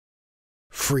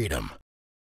Freedom.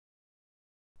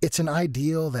 It's an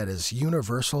ideal that is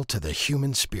universal to the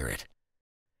human spirit,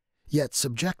 yet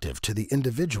subjective to the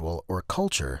individual or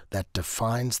culture that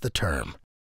defines the term.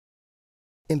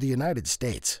 In the United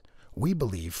States, we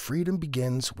believe freedom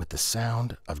begins with the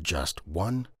sound of just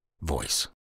one voice.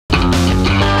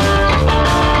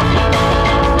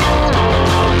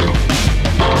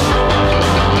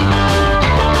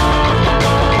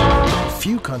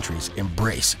 Few countries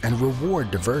embrace and reward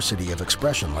diversity of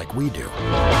expression like we do.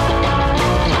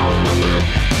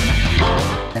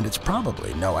 And it's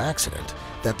probably no accident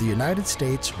that the United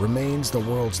States remains the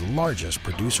world's largest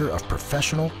producer of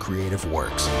professional creative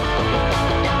works.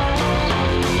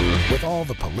 With all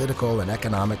the political and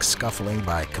economic scuffling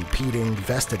by competing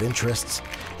vested interests,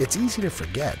 it's easy to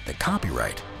forget that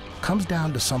copyright comes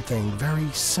down to something very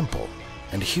simple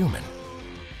and human: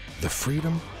 the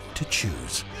freedom to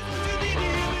choose.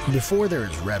 Before there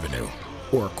is revenue,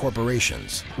 or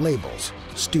corporations, labels,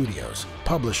 studios,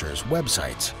 publishers,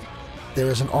 websites, there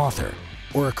is an author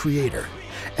or a creator,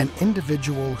 an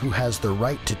individual who has the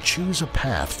right to choose a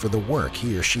path for the work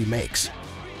he or she makes.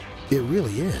 It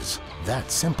really is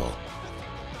that simple.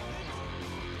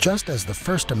 Just as the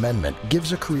First Amendment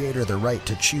gives a creator the right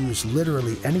to choose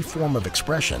literally any form of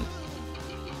expression,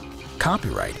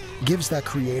 copyright gives that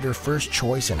creator first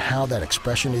choice in how that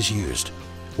expression is used,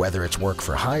 whether it's work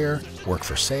for hire, work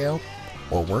for sale,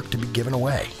 or work to be given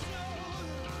away.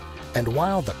 And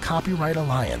while the Copyright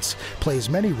Alliance plays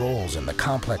many roles in the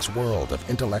complex world of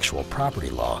intellectual property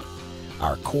law,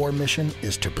 our core mission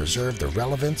is to preserve the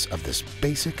relevance of this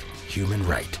basic human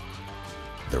right: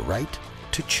 the right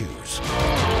to choose.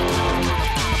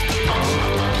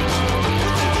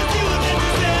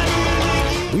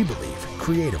 We believe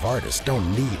creative artists don't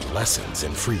need lessons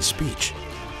in free speech.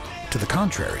 To the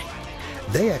contrary,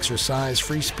 they exercise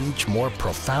free speech more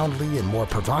profoundly and more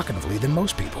provocatively than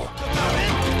most people.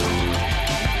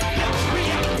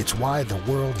 It's why the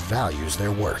world values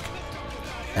their work,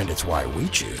 and it's why we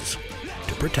choose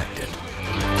to protect it.